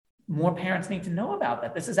more parents need to know about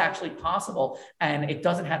that. This is actually possible. And it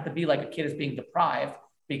doesn't have to be like a kid is being deprived,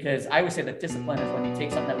 because I always say that discipline is when you take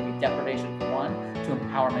something that would be deprivation for one to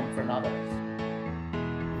empowerment for another.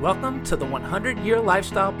 Welcome to the 100-Year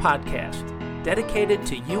Lifestyle Podcast, dedicated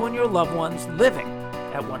to you and your loved ones living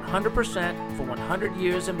at 100% for 100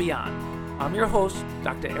 years and beyond. I'm your host,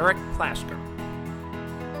 Dr. Eric Plasker.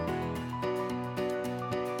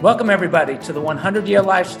 Welcome, everybody, to the 100-Year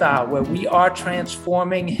Lifestyle, where we are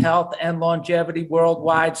transforming health and longevity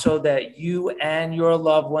worldwide so that you and your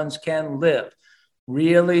loved ones can live,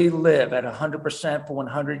 really live at 100% for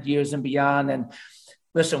 100 years and beyond. And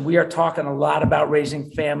listen, we are talking a lot about raising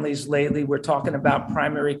families lately. We're talking about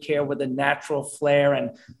primary care with a natural flair.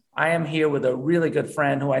 And I am here with a really good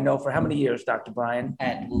friend who I know for how many years, Dr. Brian?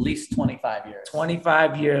 At least 25 years.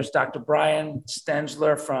 25 years. Dr. Brian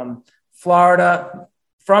Stenzler from Florida.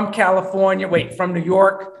 From New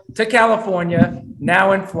York to California,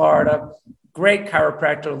 now in Florida. Great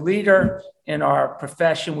chiropractor, leader in our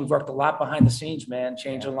profession. We've worked a lot behind the scenes, man,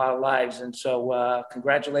 changing a lot of lives. And so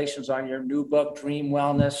congratulations on your new book, Dream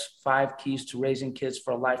Wellness, 5 Keys to Raising Kids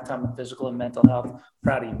for a Lifetime of Physical and Mental Health.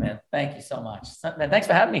 Proud of you, man. Thank you so much. Thanks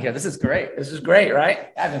for having me here. This is great. This is great,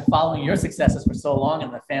 right? I've been following your successes for so long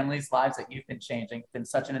and the families' lives that you've been changing. It's been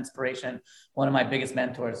such an inspiration. One of my biggest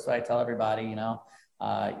mentors. So I tell everybody,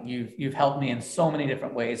 you've helped me in so many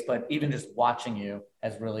different ways, but even just watching you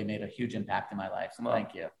has really made a huge impact in my life. So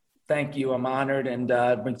thank you. Thank you. I'm honored, and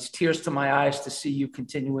it brings tears to my eyes to see you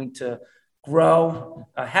continuing to grow.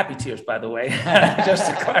 Happy tears, by the way, just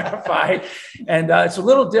to clarify. And it's a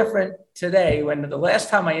little different today. When the last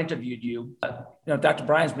time I interviewed you, Dr.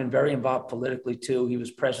 Brian's been very involved politically too. He was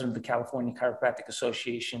president of the California Chiropractic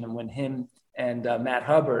Association, and when him and Matt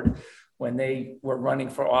Hubbard, when they were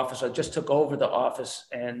running for office, I just took over the office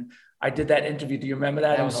and I did that interview. Do you remember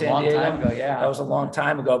that? That was a long time ago, yeah. That was a long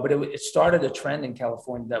time ago, but it started a trend in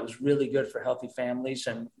California that was really good for healthy families.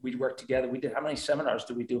 And we worked together. We did, how many seminars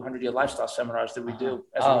did we do? 100-year lifestyle seminars did we do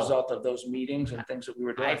as a result of those meetings and things that we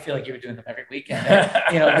were doing? I feel like you were doing them every weekend.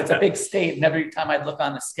 It's a big state. And every time I'd look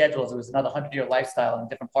on the schedules, it was another 100-year lifestyle in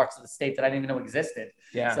different parts of the state that I didn't even know existed.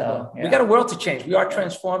 Yeah. So we got a world to change. We are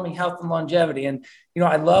transforming health and longevity. And,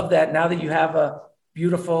 I love that now that you have a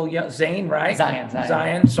beautiful Zane, right?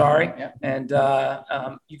 Zion, sorry. Yeah. And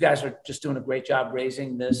you guys are just doing a great job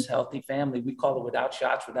raising this healthy family. We call it without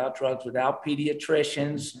shots, without drugs, without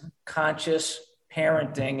pediatricians, conscious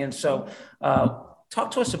parenting. And so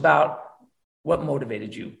talk to us about what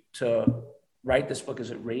motivated you to write this book.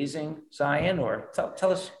 Is it Raising Zion, or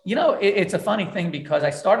tell us? It's a funny thing because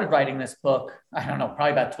I started writing this book, I don't know,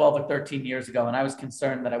 probably about 12 or 13 years ago. And I was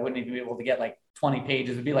concerned that I wouldn't even be able to get like 20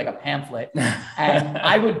 pages. It'd be like a pamphlet. And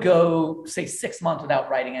I would go, say, 6 months without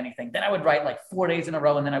writing anything. Then I would write like 4 days in a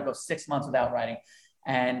row. And then I'd go 6 months without writing.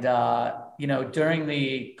 And, during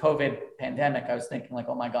the COVID pandemic, I was thinking like,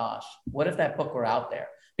 oh my gosh, what if that book were out there?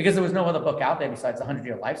 Because there was no other book out there besides the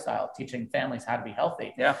 100-Year Lifestyle, teaching families how to be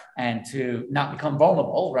healthy and to not become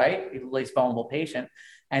vulnerable, right? At least vulnerable patient.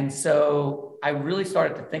 And so I really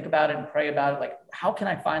started to think about it and pray about it. Like, how can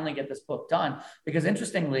I finally get this book done? Because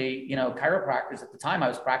interestingly, chiropractors at the time I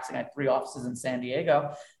was practicing, I had 3 offices in San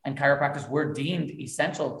Diego, and chiropractors were deemed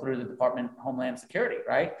essential through the Department of Homeland Security,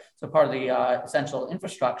 right? So part of the essential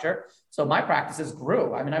infrastructure. So my practices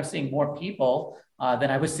grew. I mean, I was seeing more people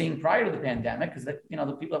than I was seeing prior to the pandemic, because the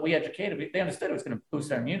people that we educated, they understood it was going to boost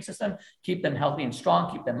their immune system, keep them healthy and strong,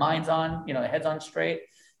 keep their minds on, their heads on straight.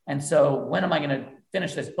 And so when am I going to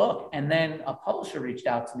finish this book? And then a publisher reached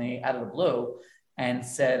out to me out of the blue and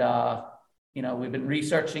said, we've been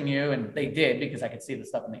researching you. And they did, because I could see the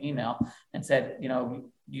stuff in the email, and said,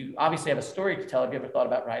 you obviously have a story to tell. Have you ever thought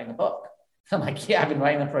about writing a book? So I'm like, yeah, I've been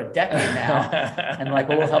writing them for a decade now. And like,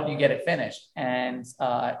 well, we'll help you get it finished. And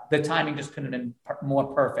the timing just couldn't have been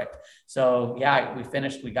more perfect. So yeah, we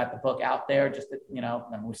finished, we got the book out there, just,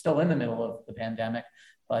 and we're still in the middle of the pandemic.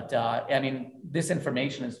 But this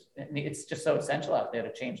information it's just so essential out there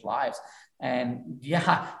to change lives. And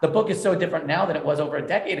yeah, the book is so different now than it was over a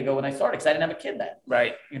decade ago when I started, because I didn't have a kid then.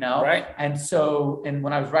 Right. Right. And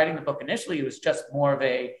when I was writing the book initially, it was just more of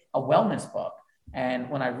a wellness book. And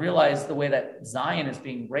when I realized the way that Zion is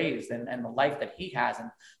being raised and the life that he has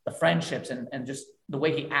and the friendships and just the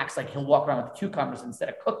way he acts, like he'll walk around with cucumbers instead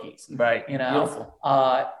of cookies. Right. Beautiful.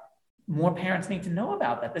 More parents need to know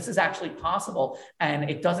about that. This is actually possible. And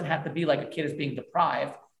it doesn't have to be like a kid is being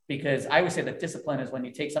deprived, because I always say that discipline is when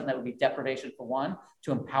you take something that would be deprivation for one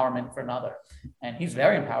to empowerment for another. And he's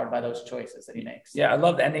very empowered by those choices that he makes. Yeah, I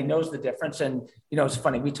love that. And he knows the difference. And, it's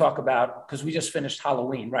funny, we talk about, because we just finished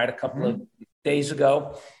Halloween, right? A couple of days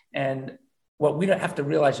ago. And what we don't have to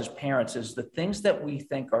realize as parents is the things that we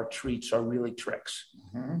think are treats are really tricks.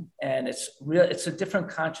 Mm-hmm. And it's a different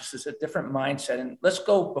consciousness, a different mindset. And let's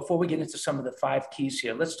go, before we get into some of the 5 keys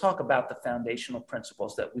here, let's talk about the foundational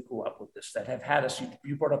principles that we grew up with this, that have had us,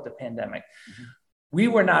 you brought up the pandemic. Mm-hmm. We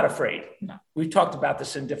were not afraid. No. We've talked about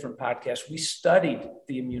this in different podcasts. We studied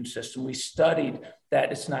the immune system. We studied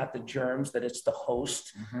that it's not the germs, that it's the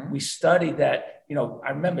host. Mm-hmm. We studied that,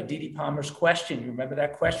 I remember Dee Palmer's question. You remember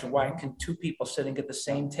that question? Why can 2 people sitting at the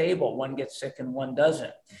same table, one gets sick and one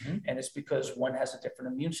doesn't? Mm-hmm. And it's because one has a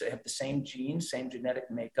different immune system. They have the same genes, same genetic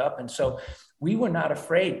makeup. And so we were not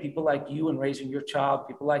afraid. People like you and raising your child,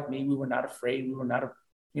 people like me, we were not afraid. We were not,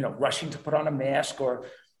 rushing to put on a mask or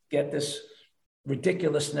get this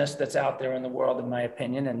ridiculousness that's out there in the world, in my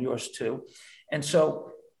opinion, and yours too. And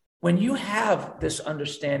so when you have this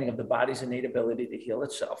understanding of the body's innate ability to heal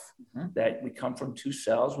itself, mm-hmm. that we come from 2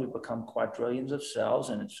 cells, we become quadrillions of cells,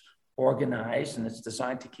 and it's organized and it's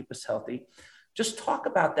designed to keep us healthy. Just talk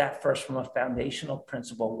about that first from a foundational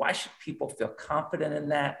principle. Why should people feel confident in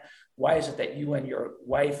that? Why is it that you and your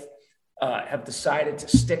wife have decided to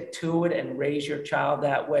stick to it and raise your child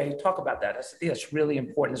that way? Talk about that. I think that's really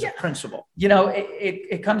important as a principle.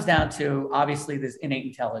 It comes down to, obviously, this innate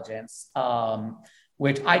intelligence,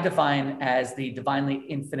 which I define as the divinely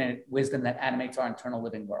infinite wisdom that animates our internal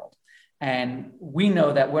living world. And we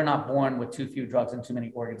know that we're not born with too few drugs and too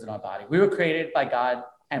many organs in our body. We were created by God,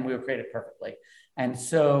 and we were created perfectly. And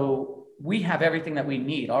so we have everything that we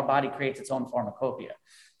need. Our body creates its own pharmacopoeia.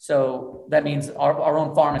 So that means our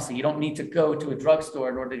own pharmacy. You don't need to go to a drugstore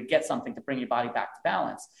in order to get something to bring your body back to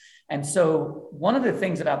balance. And so one of the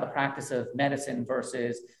things about the practice of medicine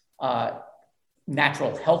versus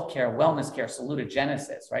natural health care, wellness care,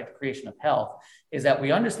 salutogenesis, right, the creation of health, is that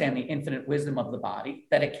we understand the infinite wisdom of the body,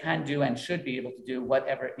 that it can do and should be able to do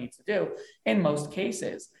whatever it needs to do in most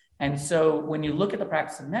cases. And so when you look at the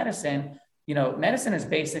practice of medicine, medicine is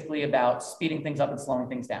basically about speeding things up and slowing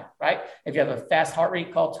things down, right? If you have a fast heart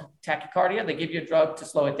rate called tachycardia, they give you a drug to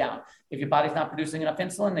slow it down. If your body's not producing enough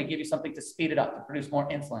insulin, they give you something to speed it up, to produce more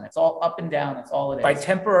insulin. It's all up and down. That's all it is. By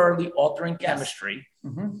temporarily altering chemistry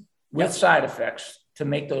mm-hmm. with side effects to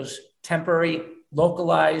make those temporary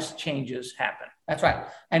localized changes happen. That's right.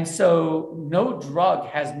 And so no drug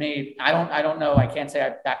has made, I don't know, I can't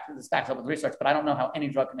say this backs up with research, but I don't know how any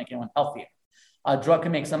drug can make anyone healthier. A drug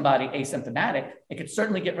can make somebody asymptomatic. It could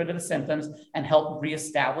certainly get rid of the symptoms and help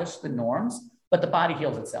reestablish the norms, but the body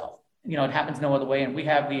heals itself. It happens no other way. And we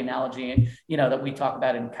have the analogy, that we talk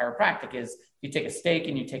about in chiropractic is you take a steak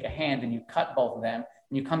and you take a hand and you cut both of them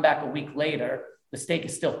and you come back a week later, the steak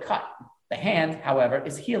is still cut. The hand, however,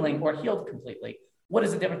 is healing or healed completely. What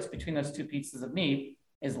is the difference between those 2 pieces of meat?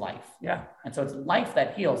 Is life. Yeah. And so it's life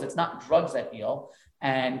that heals. It's not drugs that heal.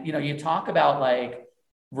 And, you talk about like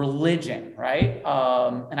religion, right?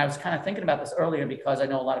 And I was kind of thinking about this earlier because I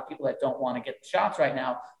know a lot of people that don't want to get the shots right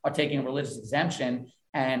now are taking a religious exemption,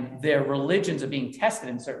 and their religions are being tested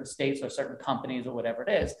in certain states or certain companies or whatever it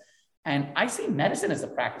is. And I see medicine as a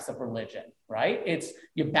practice of religion, right? It's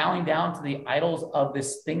you're bowing down to the idols of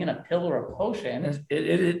this thing in a pill or a potion.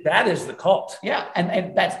 That is the cult. Yeah. And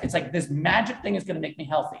it's like this magic thing is going to make me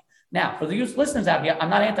healthy. Now, for the listeners out here, I'm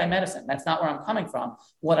not anti-medicine. That's not where I'm coming from.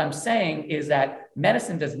 What I'm saying is that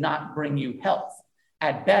medicine does not bring you health.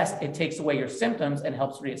 At best, it takes away your symptoms and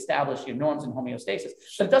helps reestablish your norms and homeostasis,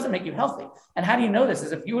 but it doesn't make you healthy. And how do you know this?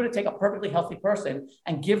 Is if you were to take a perfectly healthy person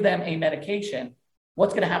and give them a medication,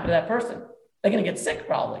 what's going to happen to that person? They're going to get sick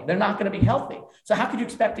probably. They're not going to be healthy. So how could you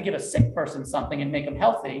expect to give a sick person something and make them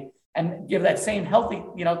healthy and give that same healthy,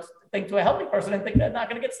 thing to a healthy person and think they're not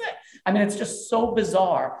going to get sick? I mean, it's just so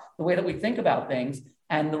bizarre the way that we think about things.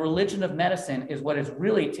 And the religion of medicine is what is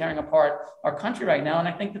really tearing apart our country right now. And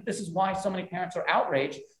I think that this is why so many parents are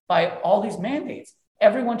outraged by all these mandates.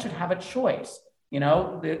 Everyone should have a choice.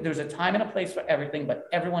 There's a time and a place for everything, but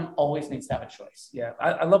everyone always needs to have a choice. Yeah,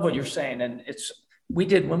 I love what you're saying. And when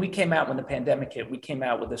the pandemic hit, we came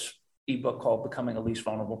out with this ebook called Becoming a Least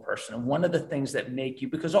Vulnerable Person. And one of the things that make you,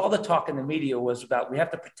 because all the talk in the media was about, we have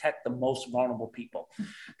to protect the most vulnerable people.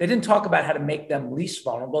 They didn't talk about how to make them least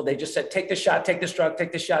vulnerable. They just said, take this shot, take this drug,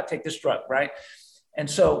 take this shot, take this drug, right? And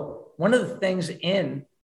so one of the things in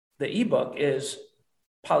the ebook is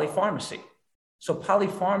polypharmacy. So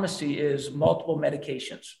polypharmacy is multiple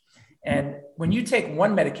medications. And when you take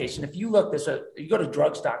one medication, if you look, you go to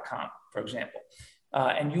drugs.com, for example,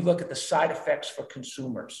 and you look at the side effects for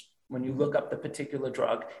consumers. When you look up the particular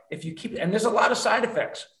drug, and there's a lot of side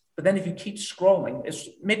effects, but then if you keep scrolling, it's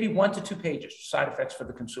maybe 1 to 2 pages, side effects for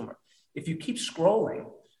the consumer. If you keep scrolling,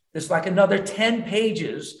 there's like another 10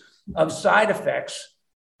 pages of side effects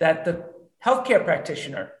that the healthcare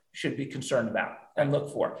practitioner should be concerned about and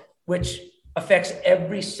look for, which affects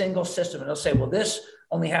every single system. And they'll say, well, this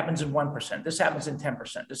only happens in 1%. This happens in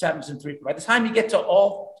 10%. This happens in 3%. By the time you get to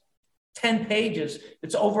all 10 pages,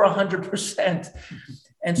 it's over 100%.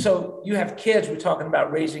 And so you have kids, we're talking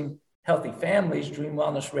about raising healthy families, Dream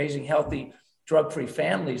Wellness, raising healthy drug-free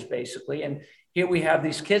families, basically. And here we have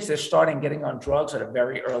these kids, they're starting getting on drugs at a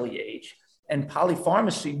very early age. And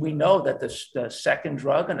polypharmacy, we know that the second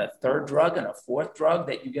drug and a third drug and a fourth drug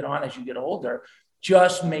that you get on as you get older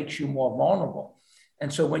just makes you more vulnerable.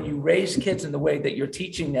 And so when you raise kids in the way that you're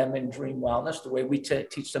teaching them in Dream Wellness, the way we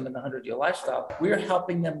teach them in the 100-Year Lifestyle, we're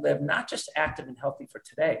helping them live not just active and healthy for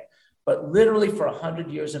today, but literally for 100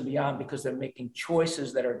 years and beyond, because they're making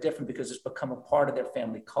choices that are different because it's become a part of their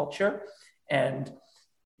family culture. And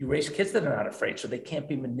you raise kids that are not afraid, so they can't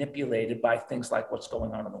be manipulated by things like what's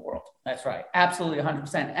going on in the world. That's right. Absolutely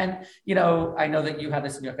 100%. And, you know, I know that you have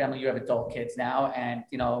this in your family, you have adult kids now. And,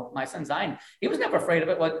 you know, my son Zion, he was never afraid of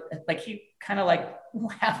it. He kind of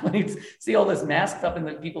laughed when he'd see all this mask stuff and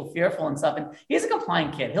the people fearful and stuff. And he's a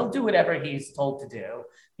compliant kid. He'll do whatever he's told to do,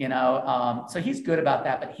 you know. So he's good about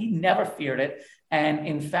that, but he never feared it. And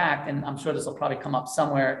in fact, and I'm sure this will probably come up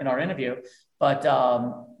somewhere in our interview, but,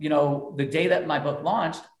 you know, the day that my book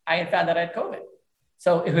launched, I had found that I had COVID.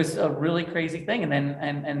 So it was a really crazy thing. And then,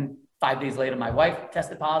 and 5 days later, my wife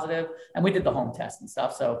tested positive and we did the home test and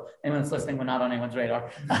stuff. So anyone that's listening, we're not on anyone's radar.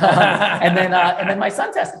 And then my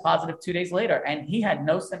son tested positive 2 days later and he had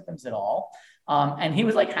no symptoms at all. And he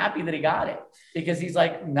was like happy that he got it because he's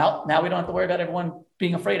like, now we don't have to worry about everyone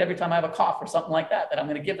being afraid every time I have a cough or something like that I'm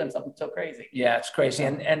going to give them something so crazy. Yeah, it's crazy.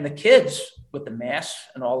 And the kids with the masks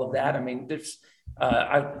and all of that. I mean,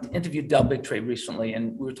 I interviewed Del Bigtree recently,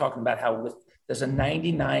 and we were talking about how there's a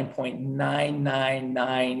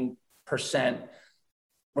 99.999%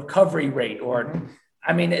 recovery rate,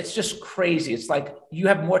 I mean, it's just crazy. It's like you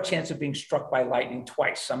have more chance of being struck by lightning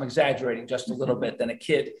twice. I'm exaggerating just a little bit than a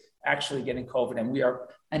kid actually getting COVID, and we are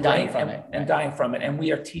dying from it. And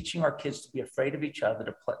we are teaching our kids to be afraid of each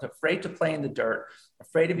other, afraid to play in the dirt,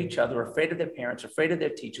 afraid of each other, afraid of their parents, afraid of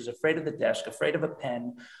their teachers, afraid of the desk, afraid of a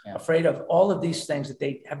pen, afraid of all of these things that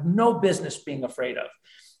they have no business being afraid of.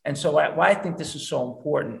 And so why I think this is so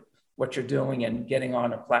important, what you're doing and getting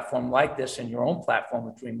on a platform like this and your own platform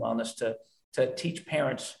with Dream Wellness to teach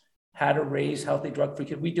parents how to raise healthy drug-free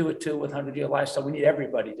kids. We do it too with 100-Year Lifestyle. We need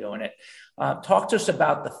everybody doing it. Talk to us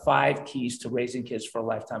about the 5 keys to raising kids for a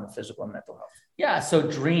lifetime of physical and mental health. Yeah. So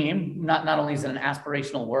DREAM, not only is it an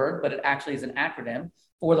aspirational word, but it actually is an acronym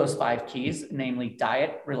for those 5 keys, namely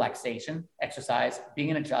diet, relaxation, exercise, being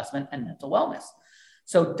an adjustment, and mental wellness.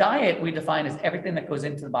 So diet, we define as everything that goes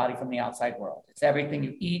into the body from the outside world. It's everything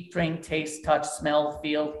you eat, drink, taste, touch, smell,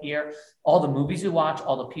 feel, hear. All the movies you watch,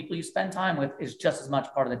 all the people you spend time with is just as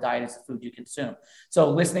much part of the diet as the food you consume. So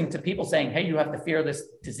listening to people saying, hey, you have to fear this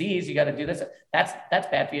disease, you got to do this, that's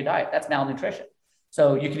bad for your diet. That's malnutrition.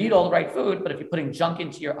 So you can eat all the right food, but if you're putting junk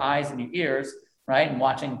into your eyes and your ears, right, and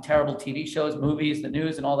watching terrible TV shows, movies, the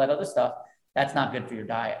news, and all that other stuff, that's not good for your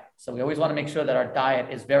diet. So we always want to make sure that our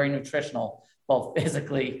diet is very nutritional, both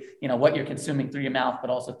physically, you know, what you're consuming through your mouth, but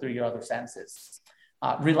also through your other senses.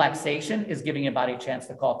 Relaxation is giving your body a chance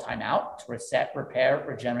to call time out, to reset, repair,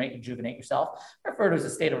 regenerate, rejuvenate yourself. Referred to as a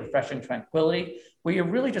state of refreshing tranquility, where you're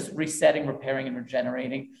really just resetting, repairing, and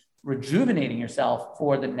rejuvenating yourself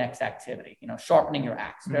for the next activity. You know, sharpening your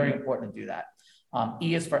axe, very important to do that.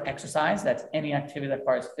 E is for exercise. That's any activity that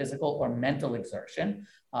requires physical or mental exertion.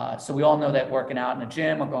 So we all know that working out in the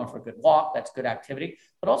gym or going for a good walk, that's good activity,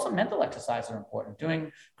 but also mental exercise are important.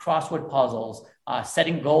 Doing crossword puzzles,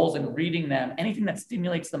 setting goals and reading them, anything that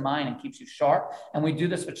stimulates the mind and keeps you sharp. And we do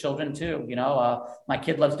this for children too. You know, my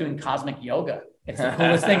kid loves doing cosmic yoga. It's the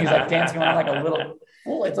coolest thing. He's like dancing around like a little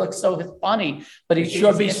fool. It looks so funny, but he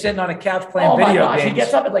sure be sitting on a couch playing video games. He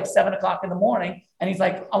gets up at like 7 o'clock in the morning and he's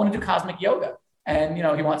like, I want to do cosmic yoga. And, you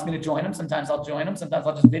know, he wants me to join him. Sometimes I'll join him. Sometimes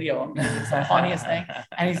I'll just video him. It's the funniest thing.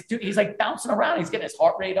 And he's like bouncing around. He's getting his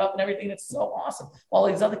heart rate up and everything. It's so awesome. All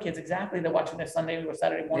these other kids, exactly. They're watching their Sunday or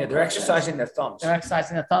Saturday morning. Yeah, they're exercising their thumbs. They're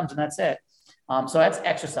exercising their thumbs, and that's it. So that's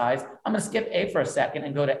exercise. I'm going to skip A for a second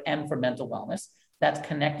and go to M for mental wellness. That's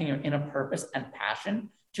connecting your inner purpose and passion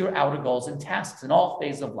to your outer goals and tasks in all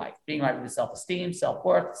phases of life, being right with your self-esteem,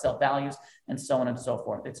 self-worth, self-values, and so on and so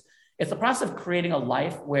forth. It's the process of creating a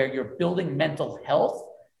life where you're building mental health.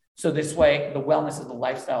 So this way, the wellness is the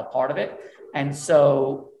lifestyle part of it. And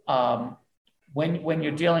so when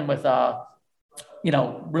you're dealing with, you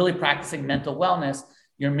know, really practicing mental wellness,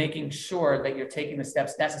 you're making sure that you're taking the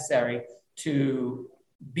steps necessary to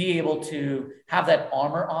be able to have that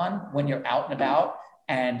armor on when you're out and about,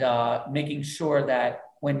 and making sure that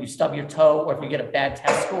when you stub your toe, or if you get a bad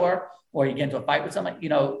test score, or you get into a fight with someone,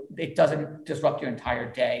 it doesn't disrupt your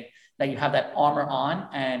entire day, that you have that armor on.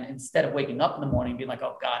 And instead of waking up in the morning, being like,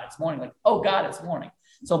 oh God, it's morning, like, oh God, it's morning.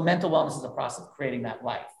 So mental wellness is a process of creating that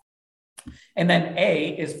life. And then A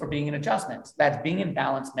is for being in adjustment. That's being in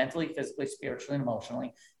balance mentally, physically, spiritually, and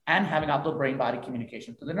emotionally, and having optimal brain-body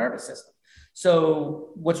communication through the nervous system.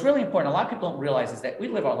 So what's really important, a lot of people don't realize, is that we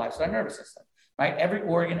live our lives with our nervous system, right? Every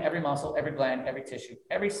organ, every muscle, every gland, every tissue,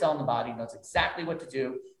 every cell in the body knows exactly what to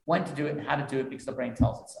do, when to do it, and how to do it, because the brain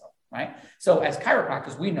tells it so, right? So as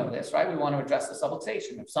chiropractors, we know this, right? We want to address the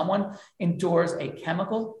subluxation. If someone endures a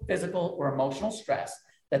chemical, physical, or emotional stress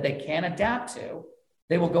that they can't adapt to,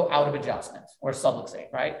 they will go out of adjustment or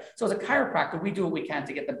subluxate, right? So as a chiropractor, we do what we can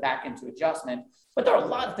to get them back into adjustment, but there are a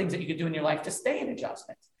lot of things that you can do in your life to stay in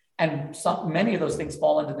adjustment. And many of those things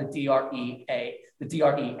fall into the DREA, the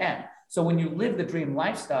DREM. So when you live the dream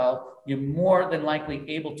lifestyle, you're more than likely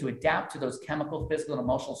able to adapt to those chemical, physical, and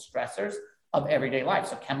emotional stressors of everyday life.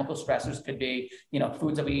 So chemical stressors could be,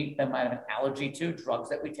 foods that we eat that might have an allergy to, drugs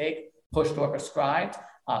that we take, pushed or prescribed,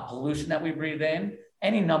 pollution that we breathe in,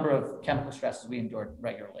 any number of chemical stresses we endure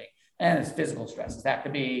regularly. And it's physical stresses. That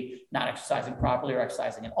could be not exercising properly or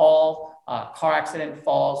exercising at all, car accident,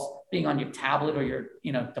 falls, being on your tablet or your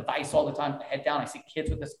device all the time, head down. I see kids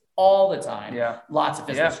with this all the time. Yeah. Lots of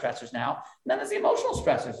physical stressors now. And then there's the emotional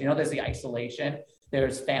stressors. There's the isolation,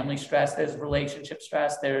 there's family stress, there's relationship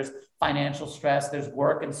stress, there's financial stress, there's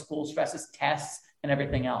work and school stresses, tests, and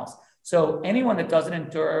everything else. So anyone that doesn't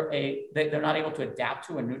endure they're not able to adapt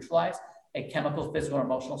to and neutralize a chemical, physical, or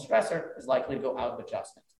emotional stressor is likely to go out of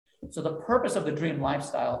adjustment. So the purpose of the dream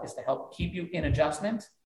lifestyle is to help keep you in adjustment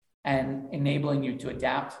and enabling you to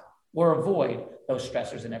adapt or avoid those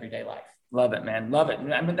stressors in everyday life. Love it, man. Love it.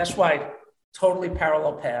 I mean, that's why totally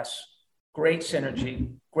parallel paths, great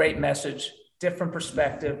synergy, great message, different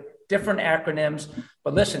perspective, different acronyms.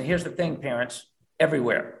 But listen, here's the thing, parents,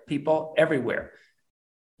 everywhere, people everywhere.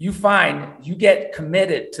 You find you get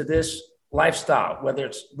committed to this lifestyle, whether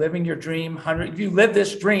it's living your dream, if you live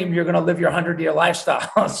this dream, you're going to live your 100-year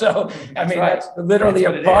lifestyle. So, that's literally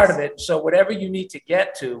a part of it. So whatever you need to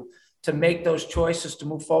get to make those choices to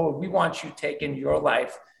move forward, we want you taking your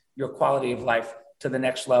life, your quality of life to the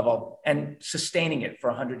next level and sustaining it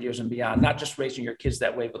for 100 years and beyond, not just raising your kids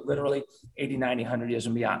that way, but literally 80, 90, 100 years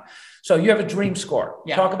and beyond. So you have a dream score.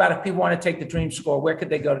 Yeah. Talk about if people want to take the dream score, where could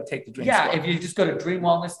they go to take the dream score? Yeah, if you just go to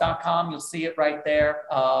dreamwellness.com, you'll see it right there.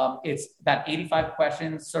 It's about 85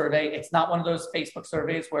 questions survey. It's not one of those Facebook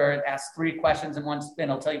surveys where it asks 3 questions in one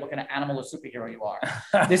spin. It'll tell you what kind of animal or superhero you are.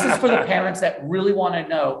 This is for the parents that really want to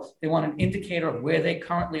know. They want an indicator of where they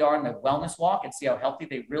currently are in the wellness walk and see how healthy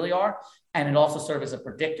they really are. And it also serves as a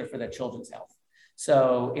predictor for their children's health.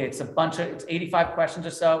 So it's 85 questions or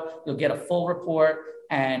so. You'll get a full report.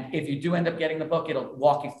 And if you do end up getting the book, it'll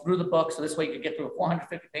walk you through the book. So this way you can get through a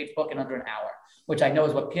 450-page book in under an hour, which I know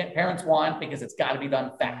is what parents want because it's got to be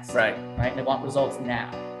done fast. Right. They want results now.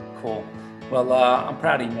 Cool. Well, I'm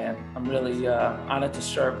proud of you, man. I'm really honored to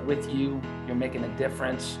serve with you. You're making a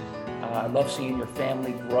difference. I love seeing your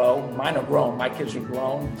family grow. Mine are grown. My kids are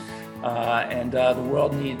grown. And the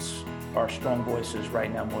world needs our strong voices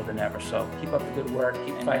right now more than ever. So keep up the good work.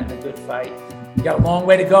 Keep fighting the good fight. You got a long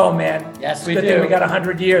way to go, man. Yes, we do. do. We got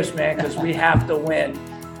 100 years, man, because we have to win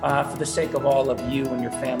for the sake of all of you and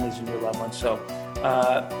your families and your loved ones. So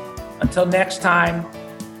until next time,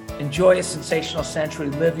 enjoy a sensational century.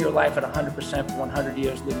 Live your life at 100% for 100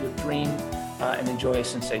 years. Live your dream and enjoy a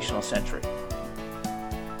sensational century.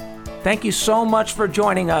 Thank you so much for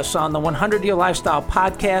joining us on the 100-Year Lifestyle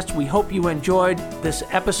Podcast. We hope you enjoyed this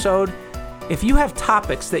episode. If you have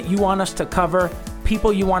topics that you want us to cover,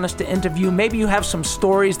 people you want us to interview, maybe you have some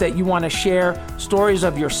stories that you want to share, stories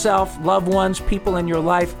of yourself, loved ones, people in your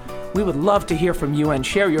life, we would love to hear from you and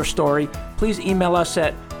share your story. Please email us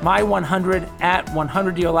at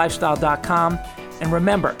my100@100yearlifestyle.com. And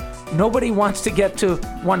remember, nobody wants to get to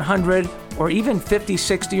 100 or even 50,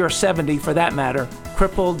 60, or 70 for that matter,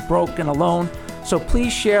 crippled, broke, and alone. So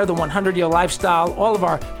please share the 100-Year Lifestyle, all of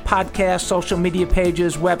our podcasts, social media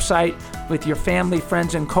pages, website with your family,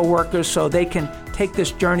 friends, and coworkers so they can take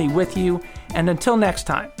this journey with you. And until next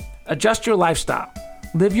time, adjust your lifestyle.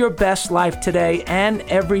 Live your best life today and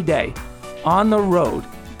every day on the road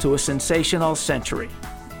to a sensational century.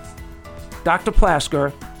 Dr.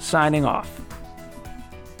 Plasker signing off.